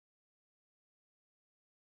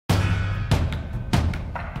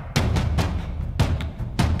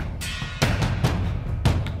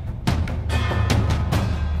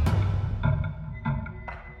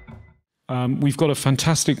We've got a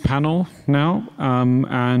fantastic panel now,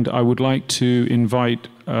 and I would like to invite,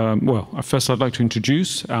 first I'd like to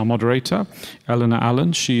introduce our moderator, Eleanor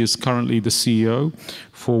Allen. She is currently the CEO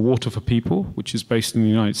for Water for People, which is based in the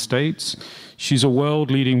United States. She's a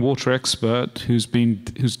world-leading water expert who's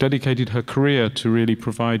dedicated her career to really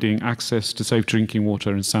providing access to safe drinking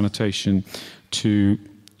water and sanitation to,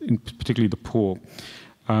 particularly the poor.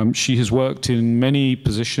 She has worked in many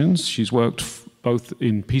positions. She's worked both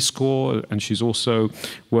in Peace Corps, and she's also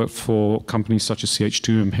worked for companies such as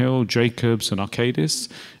CH2M Hill, Jacobs, and Arcadis.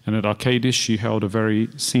 And at Arcadis, she held a very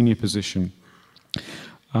senior position.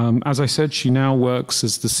 As I said, she now works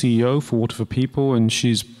as the CEO for Water for People, and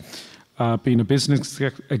she's been a business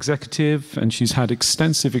executive, and she's had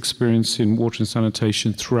extensive experience in water and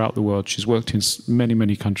sanitation throughout the world. She's worked in many,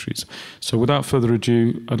 many countries. So without further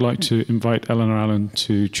ado, I'd like to invite Eleanor Allen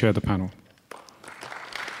to chair the panel.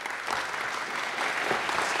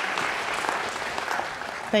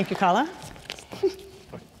 Thank you, Kala.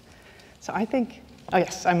 So I think, oh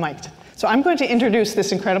yes, I'm mic'd. So I'm going to introduce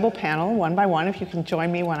this incredible panel one by one, if you can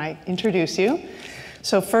join me when I introduce you.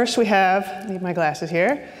 So first we have, need my glasses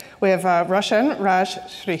here, we have Roshan Raj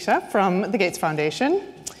Shrisa from the Gates Foundation.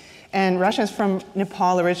 And Roshan is from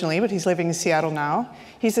Nepal originally, but he's living in Seattle now.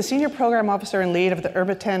 He's the Senior Program Officer and lead of the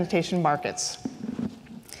Urban Sanitation Markets.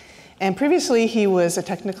 And previously he was a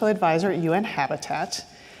technical advisor at UN Habitat.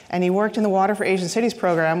 And he worked in the Water for Asian Cities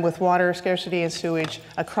program with water scarcity and sewage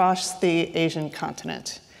across the Asian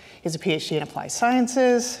continent. He has a PhD in applied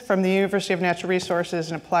sciences from the University of Natural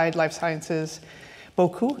Resources and Applied Life Sciences,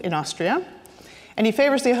 Boku in Austria. And he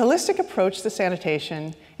favors the holistic approach to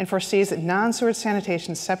sanitation and foresees that non-sewage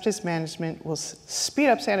sanitation septic management will speed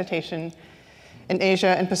up sanitation in Asia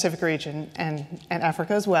and Pacific region and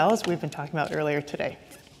Africa as well, as we've been talking about earlier today.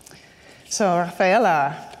 So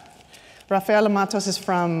Rafaela Matos is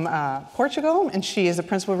from Portugal, and she is a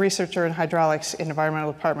principal researcher in hydraulics in the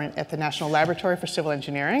environmental department at the National Laboratory for Civil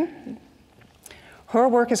Engineering. Her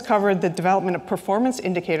work has covered the development of performance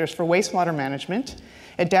indicators for wastewater management,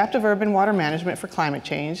 adaptive urban water management for climate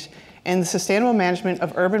change, and the sustainable management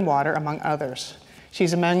of urban water, among others.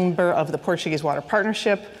 She's a member of the Portuguese Water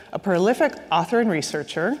Partnership, a prolific author and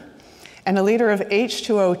researcher, and a leader of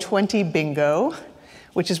H2O20 Bingo,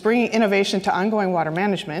 which is bringing innovation to ongoing water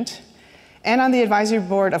management, and on the advisory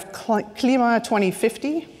board of Klima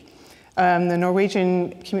 2050, the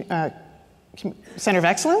Norwegian Center of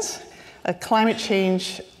Excellence, Climate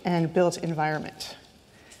Change and Built Environment.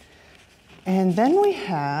 And then we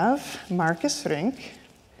have Marcus Rink.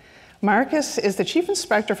 Marcus is the Chief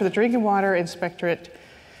Inspector for the Drinking Water Inspectorate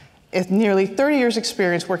with nearly 30 years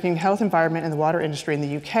experience working in health, environment, and the water industry in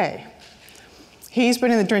the UK. He's been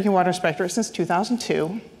in the Drinking Water Inspectorate since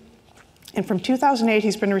 2002. And from 2008,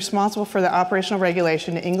 he's been responsible for the operational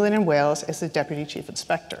regulation in England and Wales as the Deputy Chief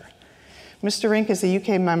Inspector. Mr. Rink is a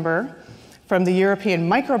UK member from the European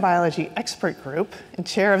Microbiology Expert Group and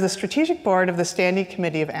chair of the Strategic Board of the Standing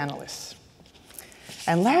Committee of Analysts.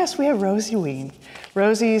 And last, we have Rosie Ween.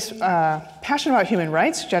 Rosie's passionate about human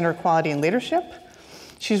rights, gender equality, and leadership.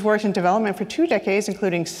 She's worked in development for 2 decades,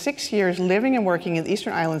 including 6 years living and working in the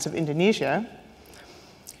Eastern Islands of Indonesia.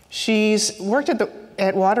 She's worked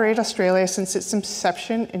at WaterAid Australia since its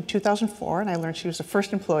inception in 2004, and I learned she was the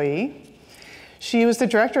first employee. She was the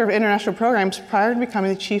director of international programs prior to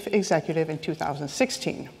becoming the chief executive in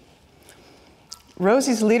 2016.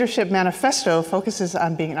 Rosie's leadership manifesto focuses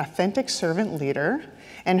on being an authentic servant leader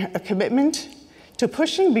and a commitment to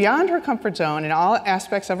pushing beyond her comfort zone in all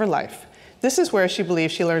aspects of her life. This is where she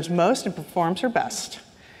believes she learns most and performs her best.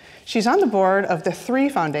 She's on the board of the 3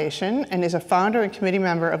 Foundation and is a founder and committee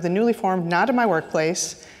member of the newly formed Not in My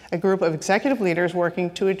Workplace, a group of executive leaders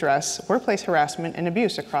working to address workplace harassment and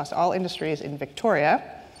abuse across all industries in Victoria.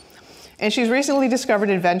 And she's recently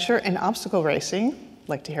discovered adventure and obstacle racing, I'd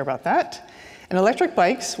like to hear about that, and electric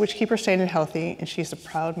bikes, which keep her sane and healthy, and she's a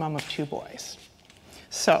proud mom of 2 boys.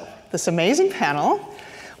 So, this amazing panel,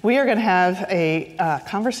 we are going to have a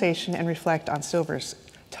conversation and reflect on Silver's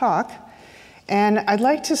talk. And I'd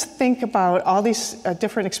like to think about all these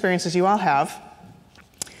different experiences you all have.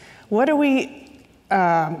 What do we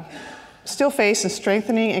still face in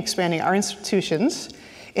strengthening and expanding our institutions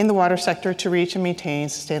in the water sector to reach and maintain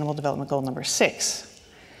Sustainable Development Goal number 6?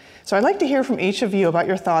 So I'd like to hear from each of you about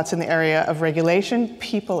your thoughts in the area of regulation,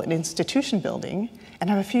 people, and institution building. And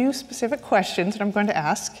I have a few specific questions that I'm going to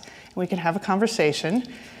ask, and we can have a conversation.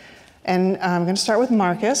 And I'm going to start with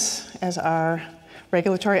Marcus as our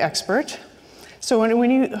regulatory expert. So when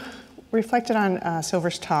you reflected on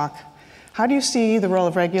Silver's talk, how do you see the role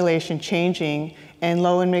of regulation changing in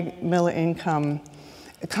low and middle income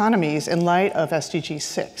economies in light of SDG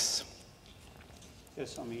 6?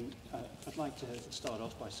 Marcus, I mean, I'd like to start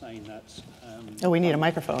off by saying that... oh, we need a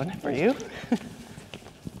microphone for you.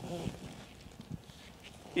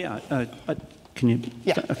 Yeah, can you...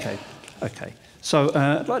 Yeah. Okay. So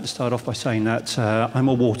I'd like to start off by saying that I'm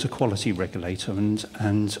a water quality regulator,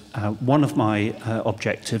 and one of my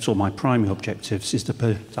objectives, or my primary objectives, is the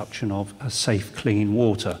production of safe, clean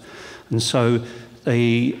water. And so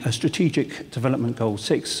the Strategic Development Goal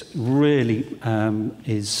 6 really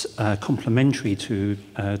is complementary to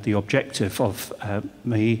the objective of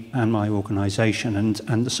me and my organisation,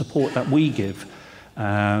 and the support that we give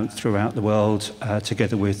throughout the world,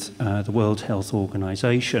 together with the World Health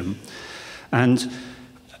Organization. And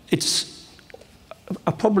it's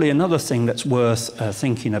probably another thing that's worth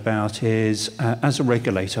thinking about is, as a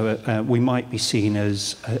regulator, we might be seen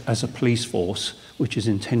as a police force, which is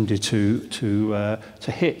intended to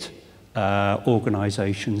hit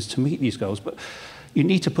organisations to meet these goals. But you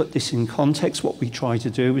need to put this in context. What we try to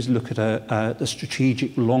do is look at the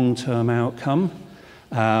strategic long-term outcome.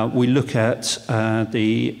 We look at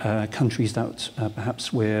the countries that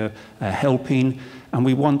perhaps we're helping, and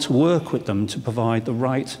we want to work with them to provide the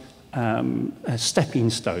right stepping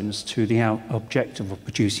stones to the objective of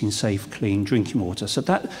producing safe, clean drinking water. So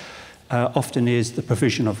that often is the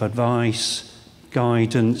provision of advice,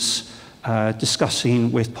 guidance,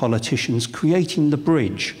 discussing with politicians, creating the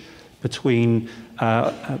bridge between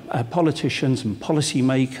politicians and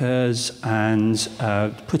policymakers, and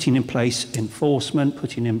putting in place enforcement,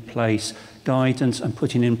 putting in place guidance, and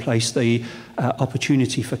putting in place the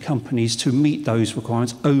opportunity for companies to meet those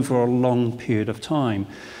requirements over a long period of time.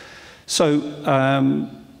 So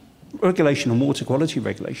regulation and water quality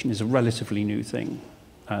regulation is a relatively new thing.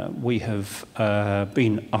 We have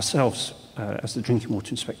been ourselves, as the Drinking Water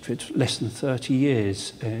Inspectorate, less than 30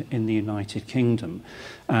 years in the United Kingdom.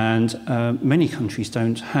 And many countries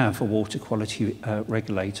don't have a water quality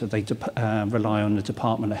regulator. They rely on the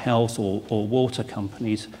Department of Health or water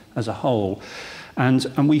companies as a whole.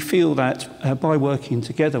 And we feel that by working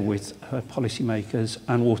together with policymakers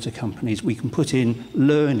and water companies, we can put in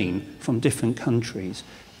learning from different countries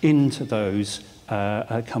into those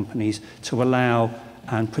companies to allow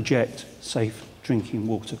and project safe drinking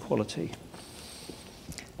water quality.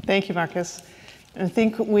 Thank you, Marcus. I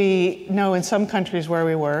think we know in some countries where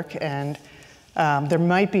we work, and there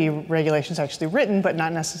might be regulations actually written but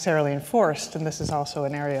not necessarily enforced, and this is also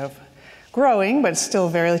an area of growing, but still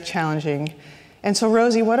very challenging. And so,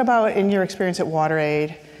 Rosie, what about in your experience at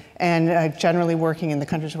WaterAid and generally working in the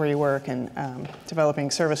countries where you work and developing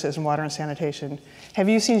services in water and sanitation? Have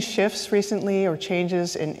you seen shifts recently or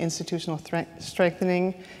changes in institutional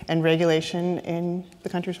strengthening and regulation in the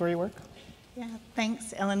countries where you work? Yeah,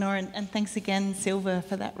 thanks, Eleanor, and thanks again, Silva,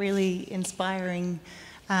 for that really inspiring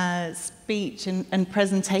speech and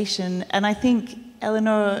presentation. And I think,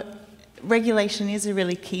 Eleanor, regulation is a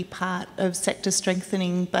really key part of sector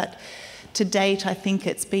strengthening, but to date, I think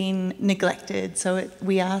it's been neglected. So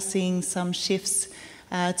we are seeing some shifts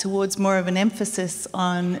towards more of an emphasis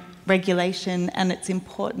on regulation and its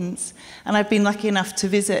importance. And I've been lucky enough to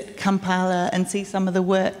visit Kampala and see some of the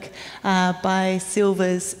work by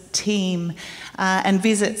Silva's team and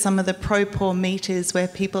visit some of the Pro-Pour meters where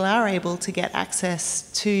people are able to get access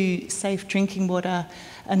to safe drinking water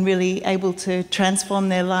and really able to transform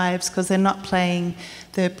their lives because they're not paying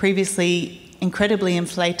the previously incredibly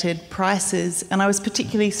inflated prices. And I was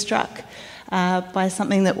particularly struck by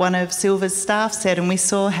something that one of Silva's staff said, and we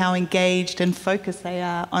saw how engaged and focused they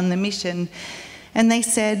are on the mission. And they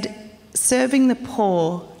said, serving the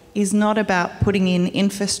poor is not about putting in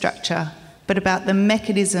infrastructure, but about the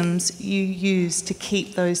mechanisms you use to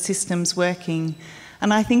keep those systems working.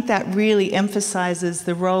 And I think that really emphasises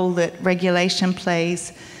the role that regulation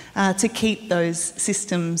plays to keep those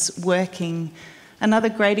systems working. Another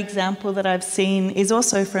great example that I've seen is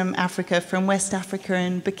also from Africa, from West Africa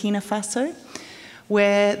and Burkina Faso,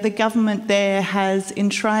 where the government there has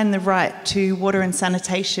enshrined the right to water and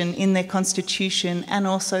sanitation in their constitution and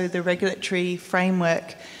also the regulatory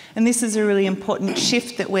framework. And this is a really important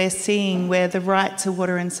shift that we're seeing, where the right to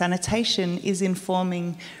water and sanitation is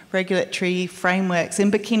informing regulatory frameworks.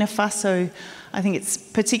 In Burkina Faso, I think it's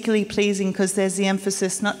particularly pleasing because there's the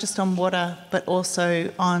emphasis not just on water, but also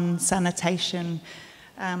on sanitation.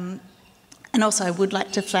 And also I would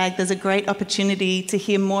like to flag there's a great opportunity to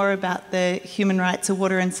hear more about the human rights of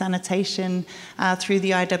water and sanitation through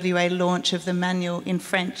the IWA launch of the manual in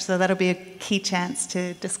French. So that'll be a key chance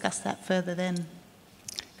to discuss that further then.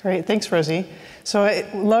 Great, thanks, Rosie. So I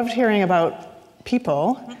loved hearing about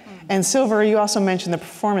people. And Silva, you also mentioned the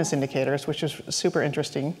performance indicators, which is super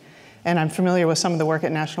interesting. And I'm familiar with some of the work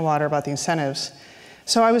at National Water about the incentives.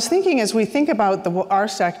 So I was thinking, as we think about our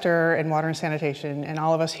sector and water and sanitation, and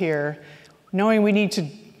all of us here, knowing we need to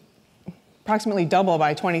approximately double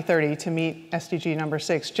by 2030 to meet SDG number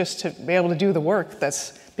 6, just to be able to do the work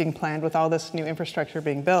that's being planned with all this new infrastructure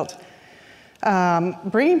being built.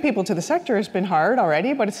 Bringing people to the sector has been hard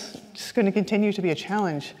already, but it's just going to continue to be a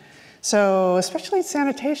challenge. So especially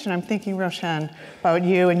sanitation, I'm thinking, Roshan, about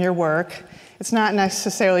you and your work. It's not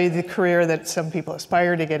necessarily the career that some people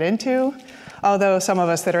aspire to get into, although some of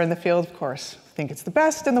us that are in the field, of course, think it's the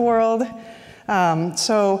best in the world.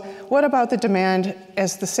 So what about the demand,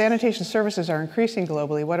 as the sanitation services are increasing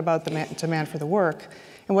globally, what about the demand for the work?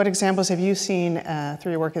 And what examples have you seen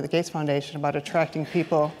through your work at the Gates Foundation about attracting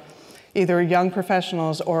people, either young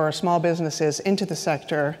professionals or small businesses, into the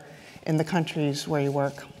sector in the countries where you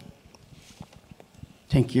work?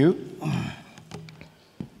 Thank you.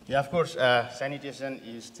 Yeah, of course, sanitation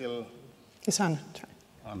is still... It's on.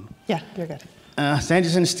 Yeah, you're good.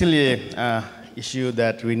 Sanitation is still an issue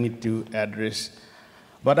that we need to address.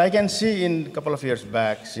 But I can see in a couple of years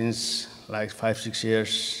back, since like 5-6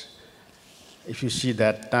 years, if you see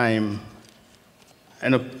that time,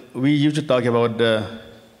 we used to talk about the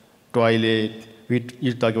toilet, we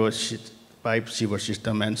used to talk about pipe sewer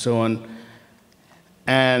system and so on.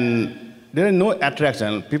 And there is no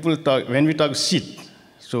attraction. People talk, when we talk seat,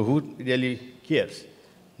 so who really cares?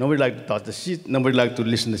 Nobody likes to touch the seat, nobody likes to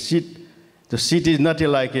listen to the seat. The seat is not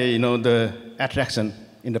like the attraction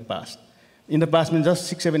in the past. In the past means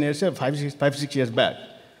just 6-7 years, 5-6 years back.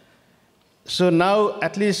 So now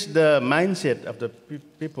at least the mindset of the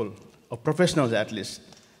people, of professionals at least,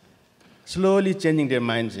 slowly changing their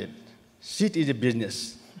mindset. Seat is a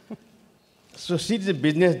business. So seat is a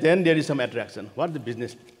business, then there is some attraction. What the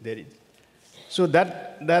business there is? So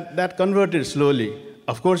that converted slowly.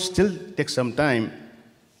 Of course, still takes some time.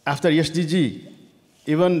 After SDG,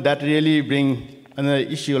 even that really bring another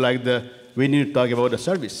issue like we need to talk about the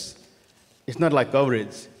service. It's not like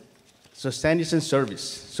coverage. So sanitation service.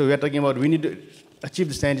 So we are talking about we need to achieve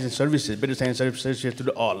the sanitation services, better sanitation services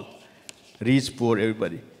to all, rich, poor,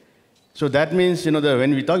 everybody. So that means,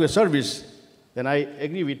 when we talk about service, then I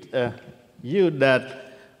agree with you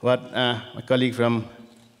that what my colleague from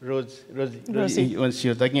Rosie, when she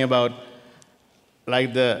was talking about,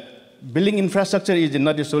 like the building infrastructure is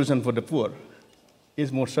not a solution for the poor.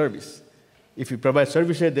 It's more service. If you provide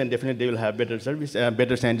services, then definitely they will have better service,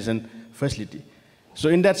 better sanitation facility. So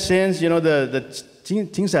in that sense, the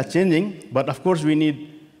things are changing, but of course we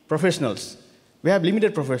need professionals. We have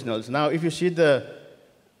limited professionals. Now, if you see the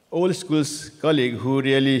old schools colleague who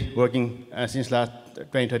really working since last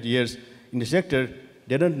 20-30 years in the sector,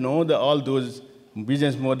 they don't know all those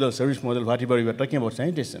business models, service models, whatever we were talking about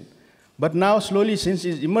sanitation. But now slowly, since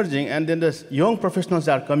it's emerging, and then the young professionals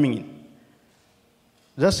are coming in.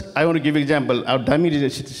 Just, I want to give an example. Our Damir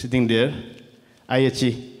is sitting there,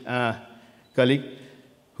 IHE colleague,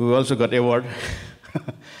 who also got award.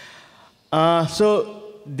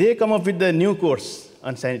 So they come up with the new course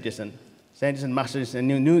on sanitation masters, a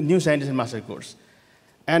new sanitation master course.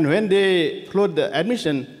 And when they close the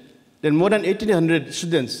admission, then more than 1,800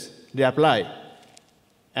 students, they apply,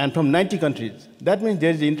 and from 90 countries. That means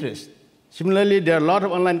there is interest. Similarly, there are a lot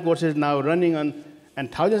of online courses now running on, and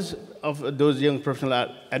thousands of those young professionals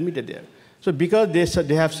are admitted there. So because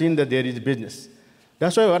they have seen that there is business.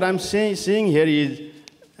 That's why what I'm saying here is,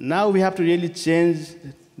 now we have to really change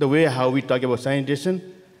the way how we talk about sanitation.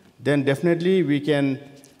 Then definitely we can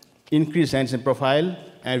increase sanitation profile,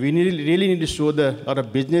 and we really need to show a lot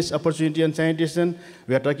of business opportunity on sanitation.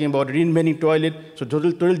 We are talking about reinventing toilet, so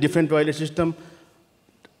total different toilet system.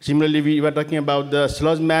 Similarly, we were talking about the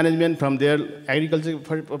sludge management from their agriculture,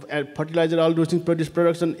 fertilizer, all those things, produce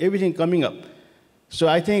production, everything coming up. So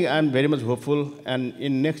I think I'm very much hopeful, and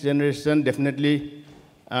in next generation, definitely,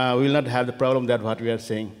 we will not have the problem that what we are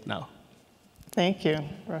saying now. Thank you,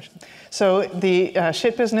 Roshan. So the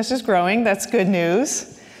shit business is growing. That's good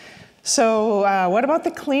news. So what about the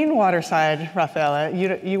clean water side, Rafaela?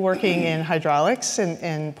 You working in hydraulics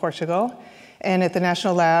in Portugal and at the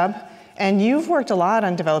National Lab. And you've worked a lot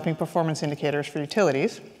on developing performance indicators for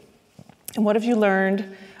utilities. And what have you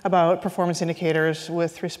learned about performance indicators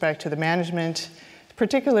with respect to the management,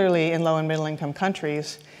 particularly in low and middle income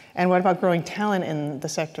countries? And what about growing talent in the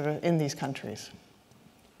sector in these countries?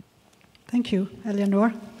 Thank you,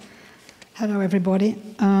 Eleanor. Hello, everybody.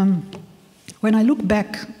 When I look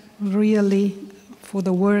back really for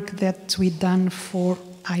the work that we've done for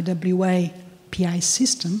IWA PI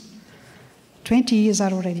system, 20 years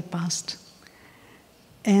are already passed.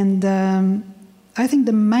 And I think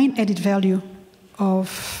the main added value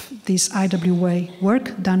of this IWA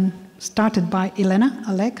work started by Elena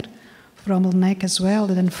Alegre Rommel Neck as well,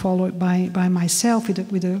 and then followed by myself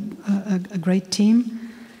with a great team,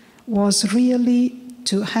 was really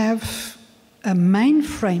to have a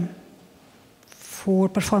mainframe for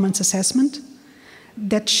performance assessment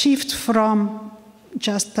that shift from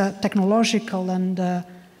just a technological and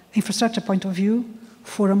infrastructure point of view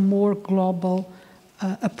for a more global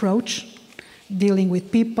approach, dealing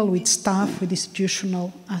with people, with staff, with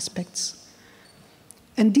institutional aspects.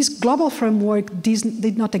 And this global framework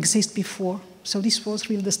did not exist before, so this was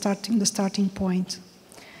really the starting point.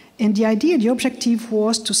 And the idea, the objective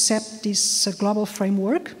was to set this global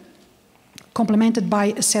framework, complemented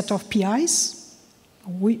by a set of PIs,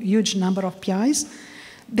 a huge number of PIs,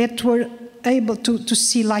 that were able to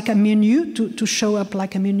see like a menu, to show up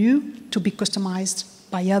like a menu, to be customized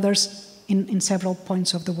by others in several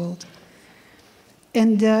points of the world.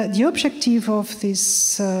 And the objective of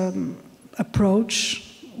this approach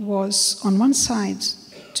was, on one side,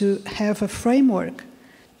 to have a framework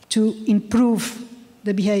to improve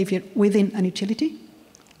the behavior within an utility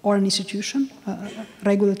or an institution, a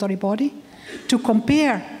regulatory body, to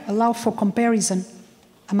compare, allow for comparison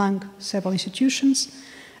among several institutions,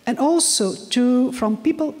 and also to, from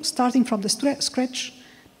people starting from the scratch,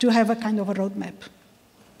 to have a kind of a roadmap.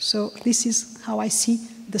 So this is how I see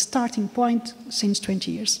the starting point since 20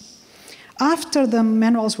 years. After the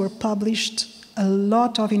manuals were published, a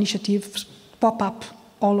lot of initiatives pop up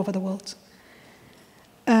all over the world.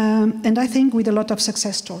 And I think with a lot of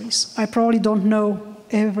success stories. I probably don't know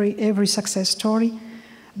every success story,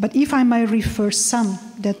 but if I may refer some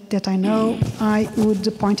that I know, I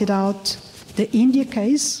would point it out the India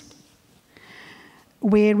case,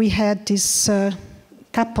 where we had this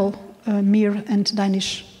couple, Mir and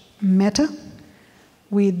Danish Mehta,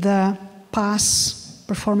 with the PASS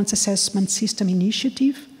Performance Assessment System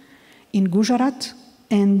Initiative in Gujarat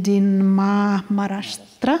and in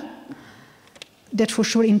Maharashtra, that for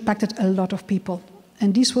sure impacted a lot of people.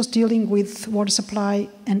 And this was dealing with water supply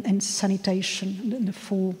and sanitation, the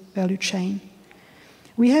full value chain.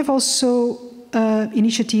 We have also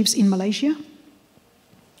initiatives in Malaysia.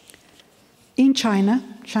 In China,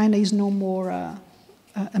 China is no more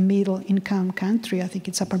a middle-income country, I think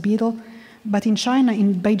it's upper middle. But in China,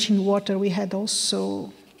 in Beijing Water, we had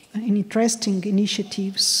also interesting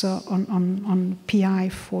initiatives on PI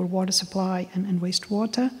for water supply and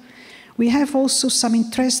wastewater. We have also some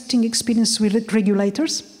interesting experience with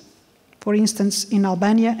regulators, for instance, in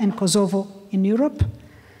Albania and Kosovo in Europe,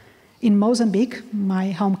 in Mozambique,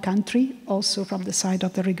 my home country, also from the side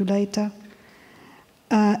of the regulator,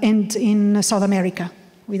 and in South America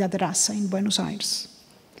with ADERASA in Buenos Aires.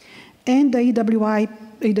 And the EWI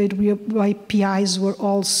PIs were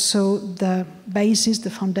also the basis, the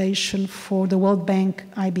foundation for the World Bank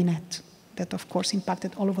IBNet, that of course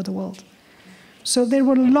impacted all over the world. So there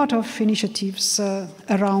were a lot of initiatives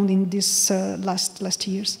around in these last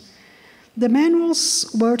years. The manuals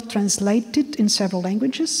were translated in several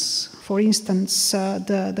languages. For instance,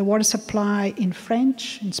 the water supply in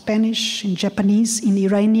French, in Spanish, in Japanese, in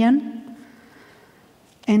Iranian,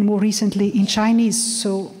 and more recently in Chinese.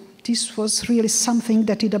 So this was really something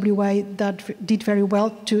that EWI did very well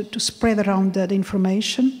to spread around the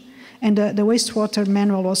information. And the wastewater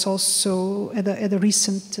manual was also at a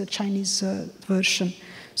recent Chinese version.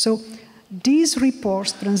 So these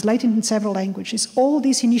reports, translated in several languages, all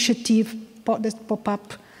these initiatives that pop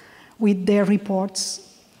up with their reports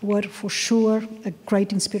were for sure a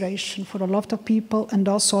great inspiration for a lot of people and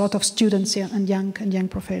also a lot of students and young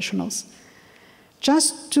professionals.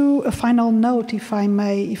 Just to a final note, if I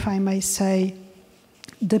may say,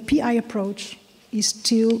 the PI approach is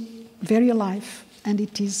still very alive and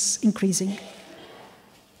it is increasing.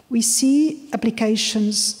 We see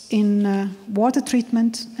applications in water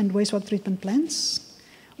treatment and wastewater treatment plants.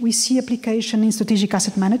 We see application in strategic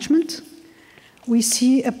asset management. We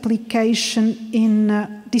see application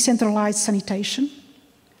in decentralized sanitation.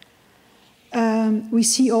 We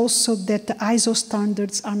see also that the ISO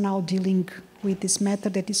standards are now dealing with this matter.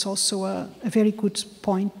 That is also a very good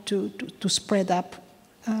point to spread up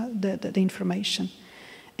the information.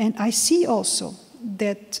 And I see also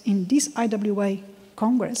that in this IWA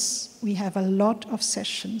Congress, we have a lot of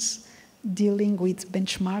sessions dealing with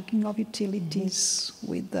benchmarking of utilities,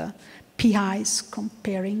 with PIs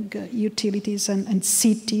comparing utilities and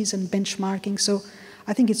cities and benchmarking. So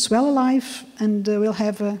I think it's well alive and we'll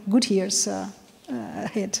have good years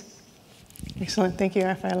ahead. Excellent, thank you,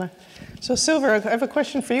 Rafaela. So Silver, I have a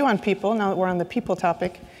question for you on people, now that we're on the people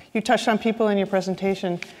topic. You touched on people in your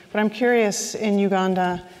presentation, but I'm curious, in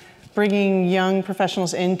Uganda, bringing young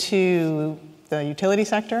professionals into the utility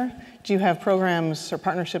sector, Do you have programs or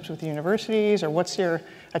partnerships with universities, or what's your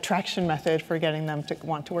attraction method for getting them to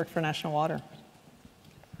want to work for National Water?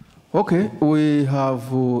 Okay, we have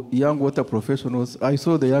young water professionals. I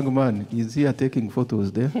saw the young man, he's here taking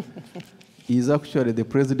photos there. He's actually the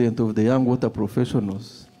president of the Young Water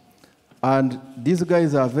Professionals. And these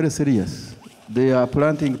guys are very serious. They are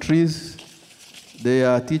planting trees. They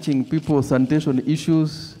are teaching people sanitation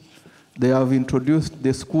issues. They have introduced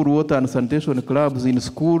the school water and sanitation clubs in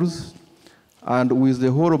schools, and with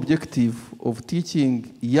the whole objective of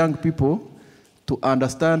teaching young people to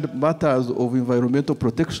understand matters of environmental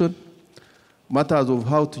protection, matters of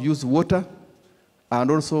how to use water,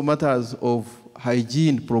 and also matters of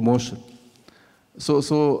hygiene promotion.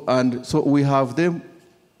 So we have them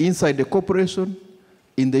inside the corporation,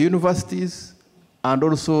 in the universities, and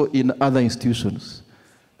also in other institutions.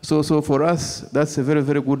 So for us, that's a very,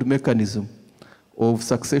 very good mechanism of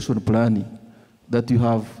succession planning, that you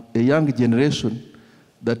have a young generation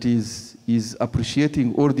that is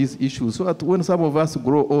appreciating all these issues, so that when some of us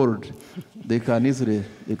grow old, they can easily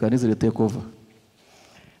take over.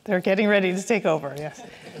 They're getting ready to take over, yes.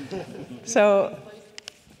 So,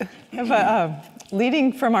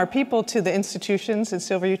 leading from our people to the institutions, and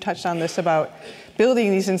Silver, you touched on this about building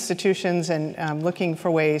these institutions and looking for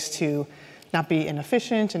ways to not be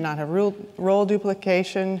inefficient and not have role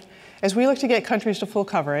duplication. As we look to get countries to full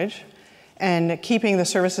coverage and keeping the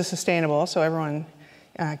services sustainable so everyone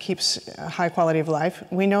keeps a high quality of life,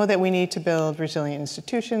 we know that we need to build resilient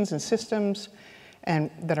institutions and systems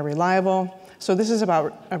that are reliable. So this is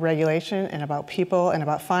about regulation and about people and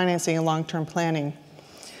about financing and long-term planning.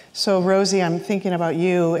 So Rosie, I'm thinking about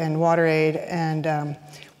you and WaterAid and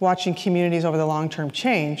watching communities over the long term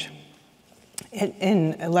change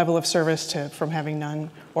in a level of service from having none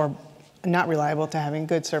or not reliable to having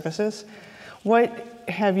good services. What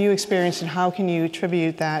have you experienced, and how can you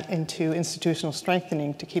attribute that into institutional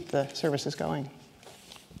strengthening to keep the services going?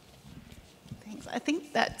 Thanks. I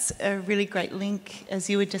think that's a really great link, as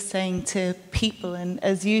you were just saying, to people. And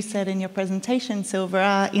as you said in your presentation, Silver,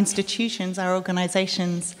 our institutions, our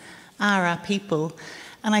organisations are our people.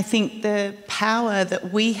 And I think the power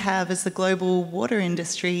that we have as the global water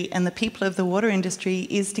industry and the people of the water industry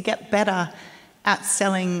is to get better at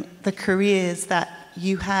selling the careers that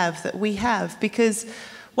you have, that we have, because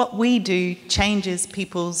what we do changes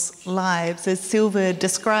people's lives. As Silver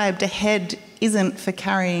described, a head isn't for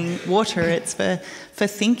carrying water, it's for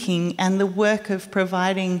thinking, and the work of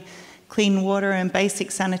providing clean water and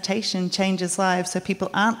basic sanitation changes lives so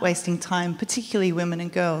people aren't wasting time, particularly women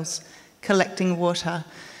and girls, collecting water,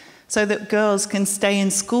 so that girls can stay in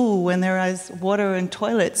school when there is water and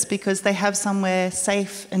toilets because they have somewhere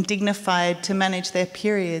safe and dignified to manage their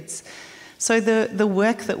periods. So the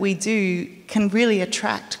work that we do can really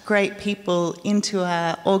attract great people into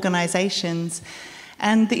our organisations.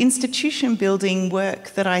 And the institution building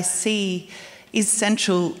work that I see is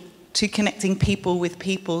central to connecting people with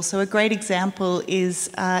people. So a great example is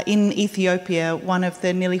in Ethiopia, one of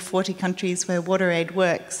the nearly 40 countries where WaterAid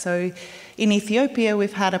works. So in Ethiopia,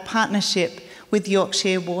 we've had a partnership with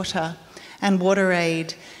Yorkshire Water and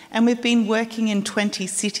WaterAid, and we've been working in 20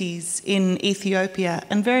 cities in Ethiopia.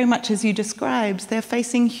 And very much as you described, they're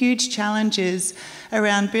facing huge challenges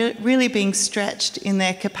around really being stretched in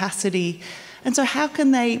their capacity. And so how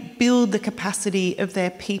can they build the capacity of their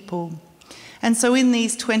people? And so in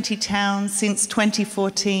these 20 towns since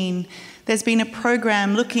 2014, there's been a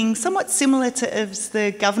program looking somewhat similar to as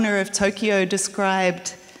the governor of Tokyo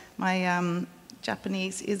described. My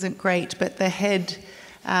Japanese isn't great, but the head,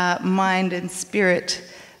 mind and spirit,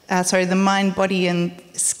 the mind, body and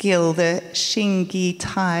skill, the Shingi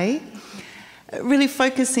Tai, really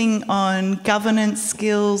focusing on governance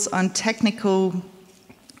skills, on technical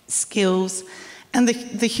skills, and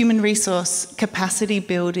the human resource capacity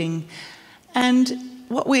building. And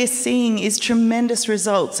what we're seeing is tremendous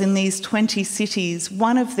results in these 20 cities.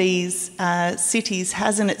 One of these cities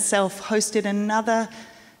has in itself hosted another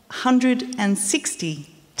 160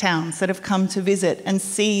 towns that have come to visit and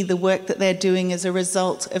see the work that they're doing as a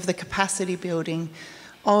result of the capacity building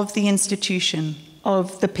of the institution,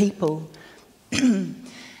 of the people.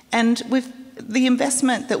 And with the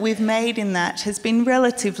investment that we've made in that has been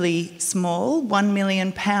relatively small, £1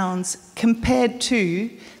 million, compared to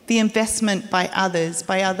the investment by others,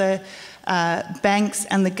 by other banks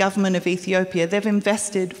and the government of Ethiopia. They've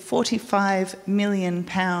invested £45 million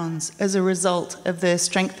as a result of the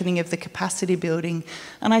strengthening of the capacity building.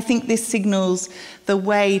 And I think this signals the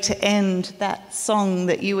way to end that song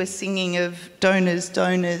that you were singing of donors,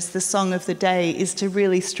 donors. The song of the day is to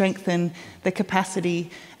really strengthen the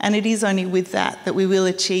capacity. And it is only with that that we will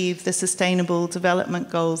achieve the Sustainable Development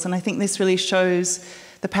Goals. And I think this really shows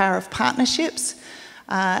the power of partnerships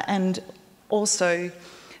and also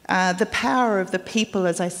the power of the people,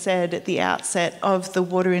 as I said at the outset, of the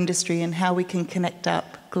water industry and how we can connect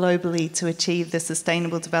up globally to achieve the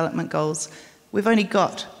Sustainable Development Goals. We've only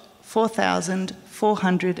got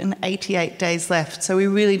 4,488 days left, so we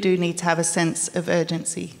really do need to have a sense of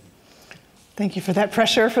urgency. Thank you for that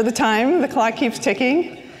pressure for the time. The clock keeps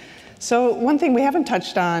ticking. So one thing we haven't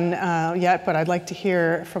touched on yet, but I'd like to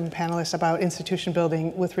hear from the panelists about institution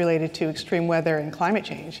building related to extreme weather and climate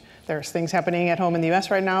change. There's things happening at home in the US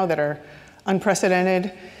right now that are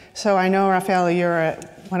unprecedented. So I know, Rafael,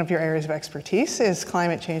 one of your areas of expertise is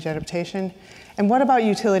climate change adaptation. And what about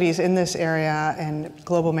utilities in this area and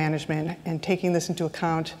global management and taking this into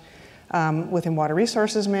account within water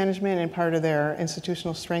resources management and part of their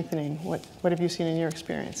institutional strengthening? What have you seen in your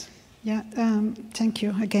experience? Yeah, thank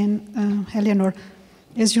you again, Eleanor.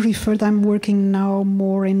 As you referred, I'm working now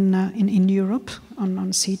more in Europe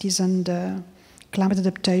on cities and climate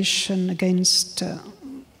adaptation against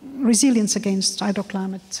resilience against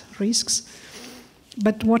hydroclimate risks.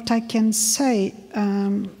 But what I can say,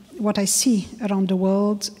 what I see around the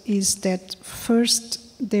world is that first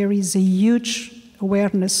there is a huge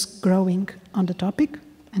awareness growing on the topic,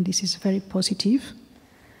 and this is very positive.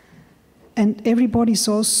 And everybody is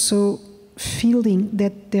also feeling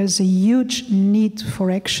that there's a huge need for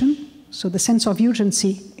action. So the sense of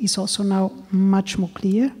urgency is also now much more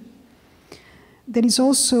clear. There is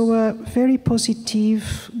also a very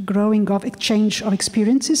positive growing of exchange of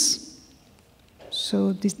experiences.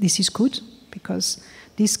 So this is good, because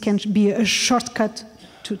this can be a shortcut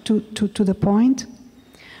to the point.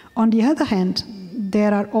 On the other hand,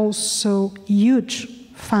 there are also huge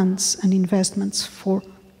funds and investments for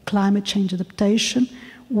climate change adaptation,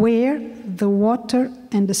 where the water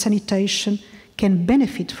and the sanitation can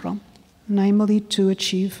benefit from, namely to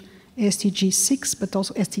achieve SDG 6, but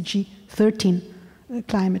also SDG 13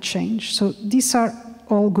 climate change. So these are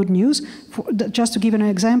all good news. Just to give an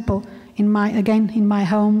example, in my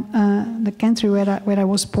home, the country where I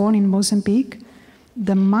was born, in Mozambique,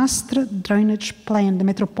 the master drainage plan, the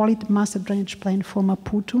Metropolitan Master Drainage Plan for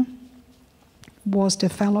Maputo, was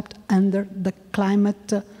developed under the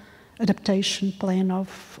climate adaptation plan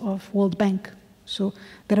of World Bank. So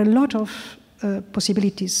there are a lot of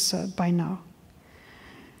possibilities by now.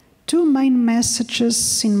 Two main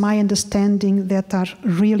messages, in my understanding, that are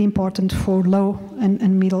really important for low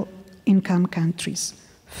and middle income countries.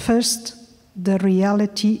 First, the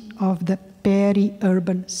reality of the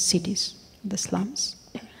peri-urban cities, the slums.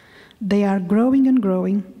 They are growing and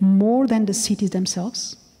growing more than the cities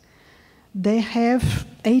themselves. They have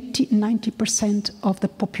 80–90% of the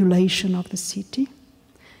population of the city.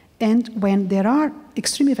 And when there are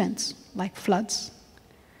extreme events, like floods,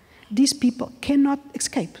 these people cannot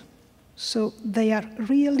escape. So they are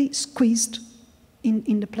really squeezed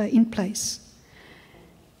in place.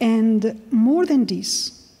 And more than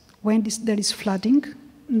this, when there is flooding,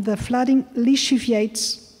 the flooding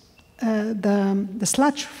lixiviates the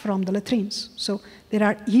sludge from the latrines. So there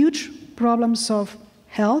are huge problems of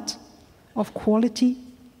health, of quality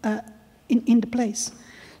in the place.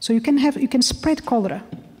 So you can spread cholera.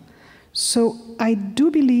 So I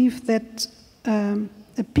do believe that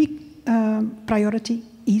a big priority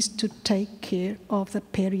is to take care of the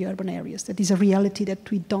peri-urban areas. That is a reality that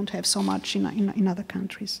we don't have so much in other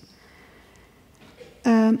countries.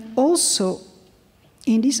 Also,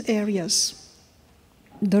 in these areas,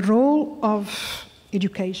 the role of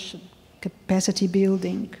education, capacity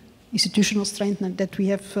building, institutional strengthening that we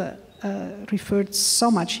have referred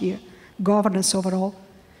so much here, governance overall,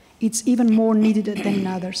 it's even more needed than in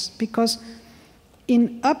others, because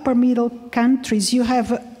in upper middle countries you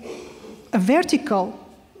have a vertical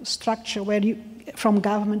structure where from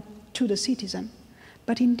government to the citizen.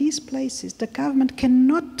 But in these places, the government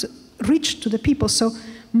cannot reach to the people. So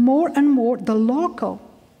more and more the local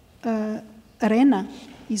arena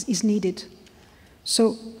is needed.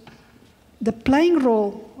 So the playing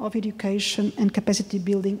role of education and capacity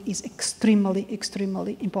building is extremely,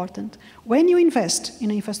 extremely important. When you invest in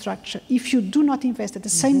infrastructure, if you do not invest at the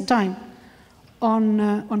same time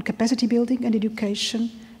on capacity building and education,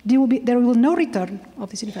 there will be no return of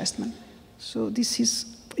this investment. So this is,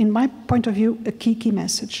 in my point of view, a key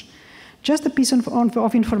message. Just a piece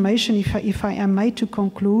of information, if I am made to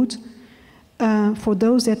conclude. For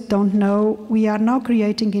those that don't know, we are now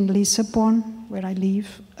creating in Lisbon, where I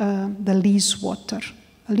live, the LIS Water.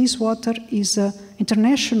 LIS Water is an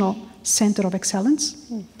international center of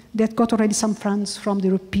excellence that got already some funds from the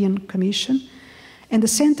European Commission. And the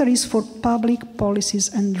center is for public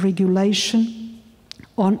policies and regulation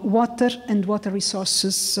on water and water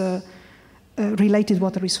resources, related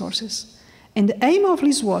water resources. And the aim of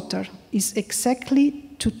LIS Water is exactly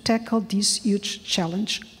to tackle this huge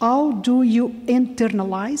challenge. How do you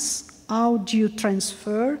internalize, how do you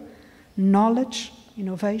transfer knowledge,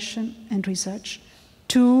 innovation, and research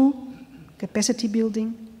to capacity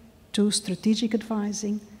building, to strategic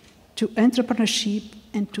advising, to entrepreneurship,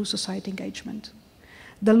 and to society engagement?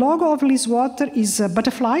 The logo of LIS Water is a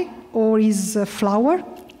butterfly or is a flower.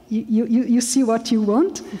 You see what you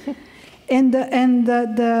want. And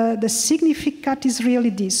the significance is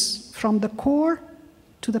really this, from the core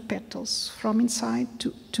to the petals, from inside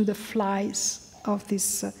to the flies of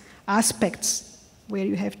these aspects where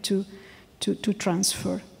you have to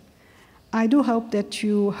transfer. I do hope that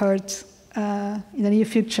you heard in the near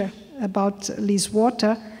future about LIS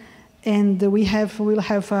Water, and we'll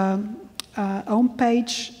have a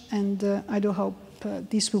homepage, and I do hope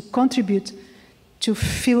this will contribute to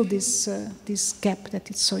fill this gap that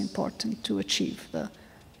is so important to achieve the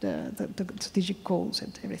strategic goals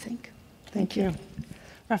and everything. Thank you.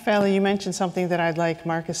 Raffaele, you mentioned something that I'd like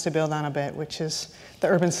Marcus to build on a bit, which is the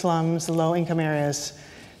urban slums, the low-income areas.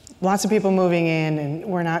 Lots of people moving in, and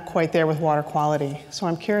we're not quite there with water quality. So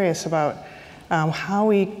I'm curious about how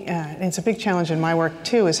we, it's a big challenge in my work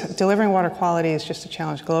too, is delivering water quality is just a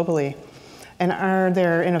challenge globally. And are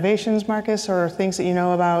there innovations, Marcus, or things that you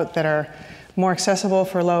know about that are more accessible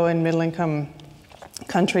for low and middle income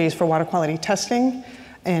countries for water quality testing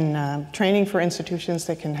and training for institutions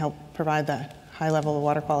that can help provide that high level of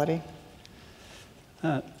water quality?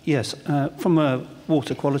 Yes, from a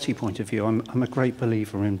water quality point of view, I'm a great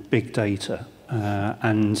believer in big data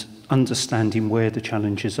and understanding where the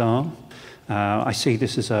challenges are. I see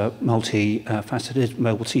this as a multi-faceted,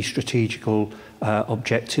 multi-strategical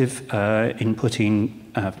objective in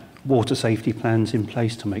putting water safety plans in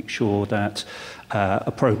place to make sure that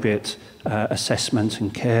appropriate assessment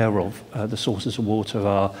and care of the sources of water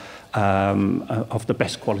are of the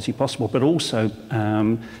best quality possible, but also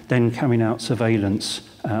then carrying out surveillance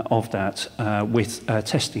of that with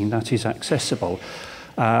testing that is accessible.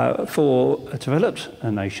 For developed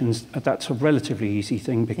nations, that's a relatively easy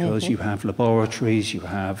thing because you have laboratories, you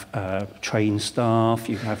have trained staff,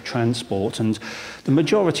 you have transport, and the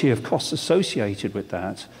majority of costs associated with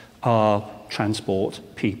that are transport,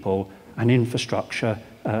 people, and infrastructure,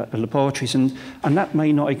 laboratories, and that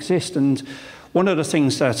may not exist. And one of the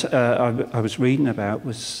things that I was reading about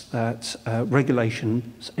was that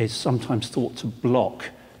regulation is sometimes thought to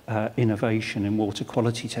block innovation in water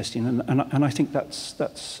quality testing, and I think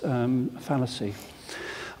that's a fallacy.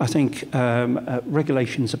 I think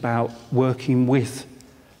regulation's about working with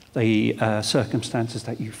the circumstances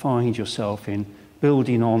that you find yourself in,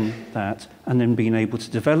 building on that, and then being able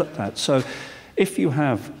to develop that. So if you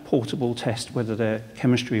have portable tests, whether they're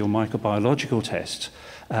chemistry or microbiological tests,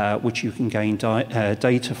 which you can gain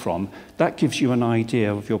data from, that gives you an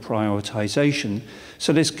idea of your prioritization.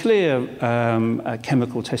 So there's clear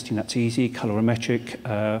chemical testing that's easy, colorimetric,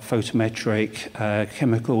 photometric,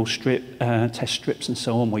 chemical test strips and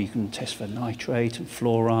so on, where you can test for nitrate and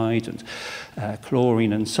fluoride and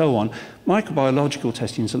chlorine and so on. Microbiological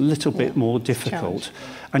testing is a little bit more difficult,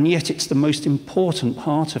 and yet it's the most important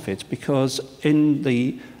part of it, because in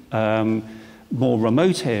the more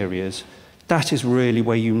remote areas, that is really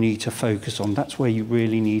where you need to focus on. That's where you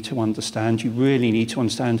really need to understand. You really need to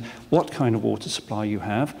understand what kind of water supply you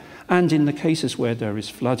have. And in the cases where there is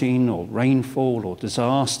flooding or rainfall or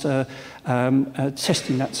disaster,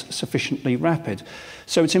 testing that's sufficiently rapid.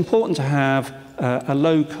 So it's important to have a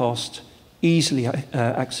low cost, easily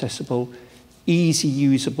accessible, easy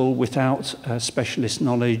usable without specialist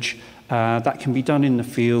knowledge, that can be done in the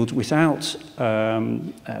field without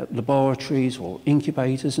laboratories or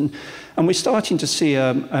incubators, and we're starting to see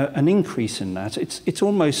an increase in that. It's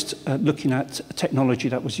almost looking at technology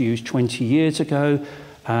that was used 20 years ago,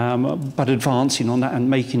 but advancing on that and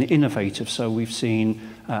making it innovative. So we've seen,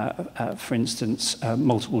 for instance,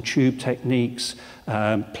 multiple tube techniques,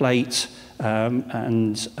 plate,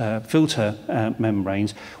 and filter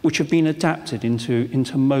membranes, which have been adapted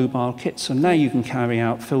into mobile kits. So now you can carry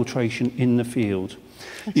out filtration in the field.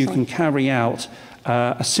 Excellent. You can carry out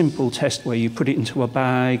a simple test where you put it into a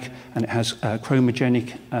bag and it has a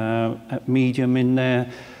chromogenic medium in there,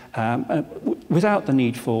 Without the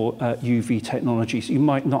need for UV technologies, you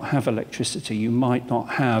might not have electricity, you might not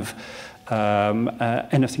have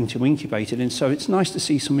anything to incubate it in. So it's nice to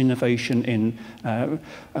see some innovation in a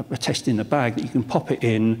test in a bag that you can pop it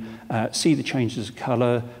in, see the changes of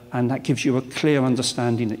colour, and that gives you a clear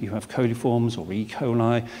understanding that you have coliforms or E.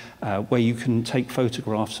 coli, where you can take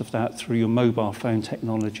photographs of that through your mobile phone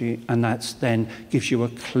technology, and that then gives you a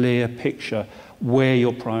clear picture where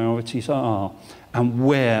your priorities are and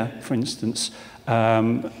where, for instance,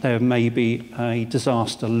 there may be a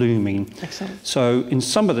disaster looming. Excellent. So in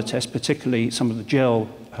some of the tests, particularly some of the gel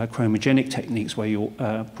chromogenic techniques where you're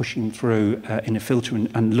pushing through in a filter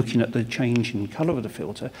and looking at the change in colour of the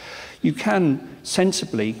filter, you can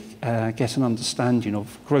sensibly get an understanding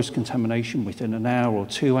of gross contamination within an hour or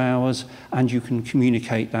 2 hours, and you can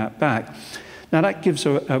communicate that back. Now that gives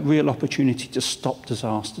a real opportunity to stop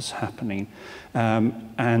disasters happening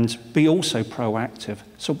and be also proactive.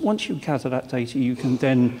 So once you gather that data, you can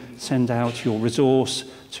then send out your resource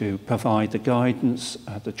to provide the guidance,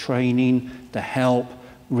 the training, the help,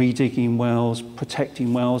 redigging wells,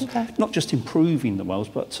 protecting wells, not just improving the wells,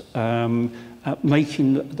 but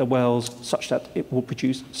making the wells such that it will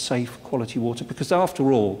produce safe quality water. Because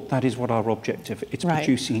after all, that is what our objective, it's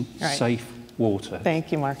producing safe water.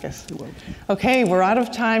 Thank you, Marcus. Okay, we're out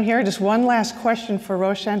of time here. Just one last question for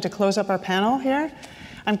Roshan to close up our panel here.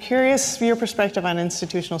 I'm curious your perspective on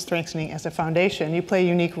institutional strengthening as a foundation. You play a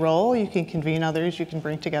unique role. You can convene others. You can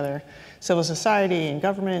bring together civil society and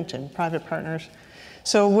government and private partners.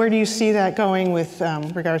 So where do you see that going with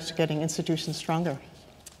regards to getting institutions stronger?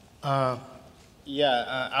 Our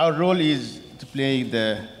role is to play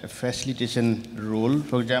the facilitation role.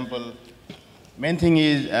 For example, main thing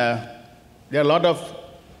is there are a lot of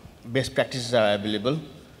best practices are available,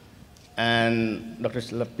 and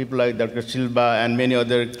people like Dr. Silva and many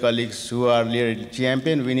other colleagues who are really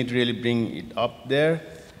champion, we need to really bring it up there.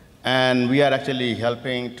 And we are actually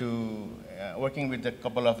helping to, working with a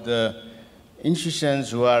couple of the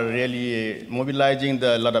institutions who are really mobilizing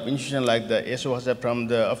a lot of institutions like the SOHSA from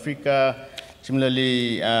the Africa.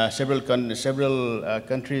 Similarly, several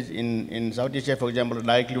countries in South Asia, for example,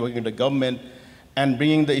 directly working with the government and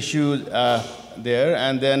bringing the issues there.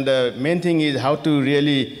 And then the main thing is how to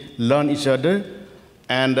really learn each other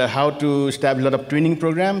and how to establish a lot of training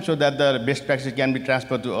programs so that the best practices can be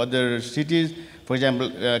transferred to other cities. For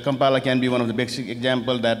example, Kampala can be one of the basic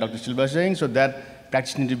examples that Dr. Silva is saying, so that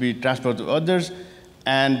practice needs to be transferred to others.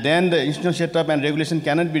 And then the institutional setup and regulation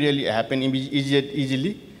cannot be really happen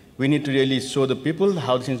easily. We need to really show the people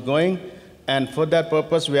how things going. And for that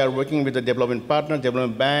purpose, we are working with the development partners,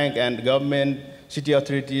 development bank, and government, city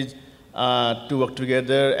authorities to work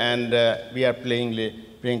together, and we are playing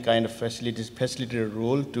kind of facilitator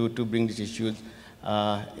role to bring these issues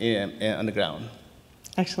on the ground.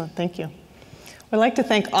 Excellent, thank you. I'd like to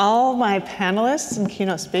thank all my panelists and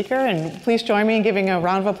keynote speaker, and please join me in giving a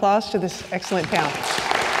round of applause to this excellent panel.